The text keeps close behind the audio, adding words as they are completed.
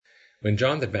When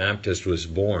John the Baptist was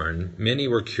born, many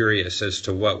were curious as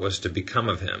to what was to become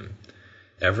of him.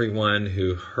 Everyone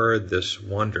who heard this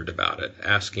wondered about it,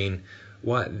 asking,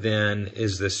 "What then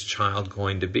is this child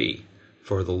going to be?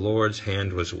 For the Lord's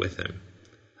hand was with him."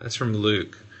 That's from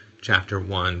Luke chapter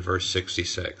 1, verse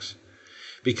 66.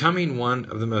 Becoming one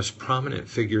of the most prominent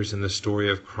figures in the story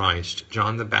of Christ,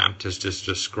 John the Baptist is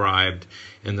described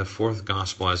in the fourth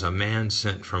gospel as a man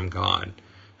sent from God,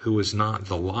 who was not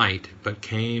the light, but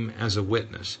came as a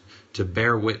witness, to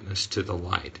bear witness to the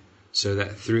light, so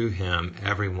that through him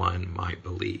everyone might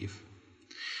believe.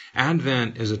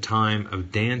 Advent is a time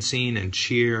of dancing and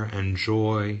cheer and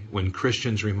joy when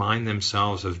Christians remind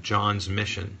themselves of John's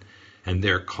mission and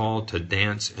their call to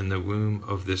dance in the womb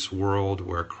of this world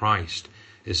where Christ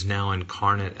is now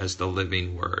incarnate as the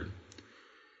living Word.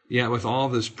 Yet with all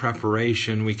this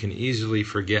preparation, we can easily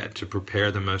forget to prepare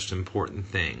the most important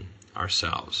thing,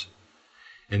 ourselves.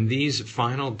 In these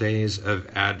final days of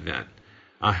Advent,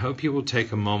 I hope you will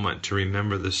take a moment to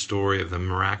remember the story of the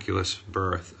miraculous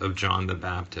birth of John the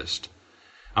Baptist.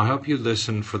 I hope you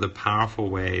listen for the powerful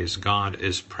ways God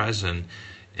is present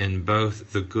in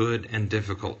both the good and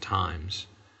difficult times.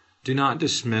 Do not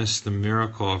dismiss the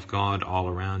miracle of God all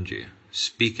around you.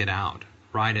 Speak it out,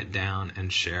 write it down,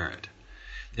 and share it.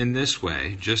 In this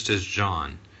way, just as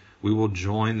John, we will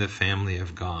join the family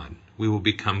of God. We will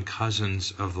become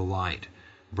cousins of the light,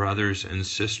 brothers and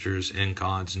sisters in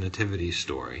God's nativity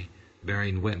story,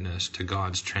 bearing witness to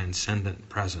God's transcendent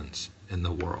presence in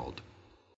the world.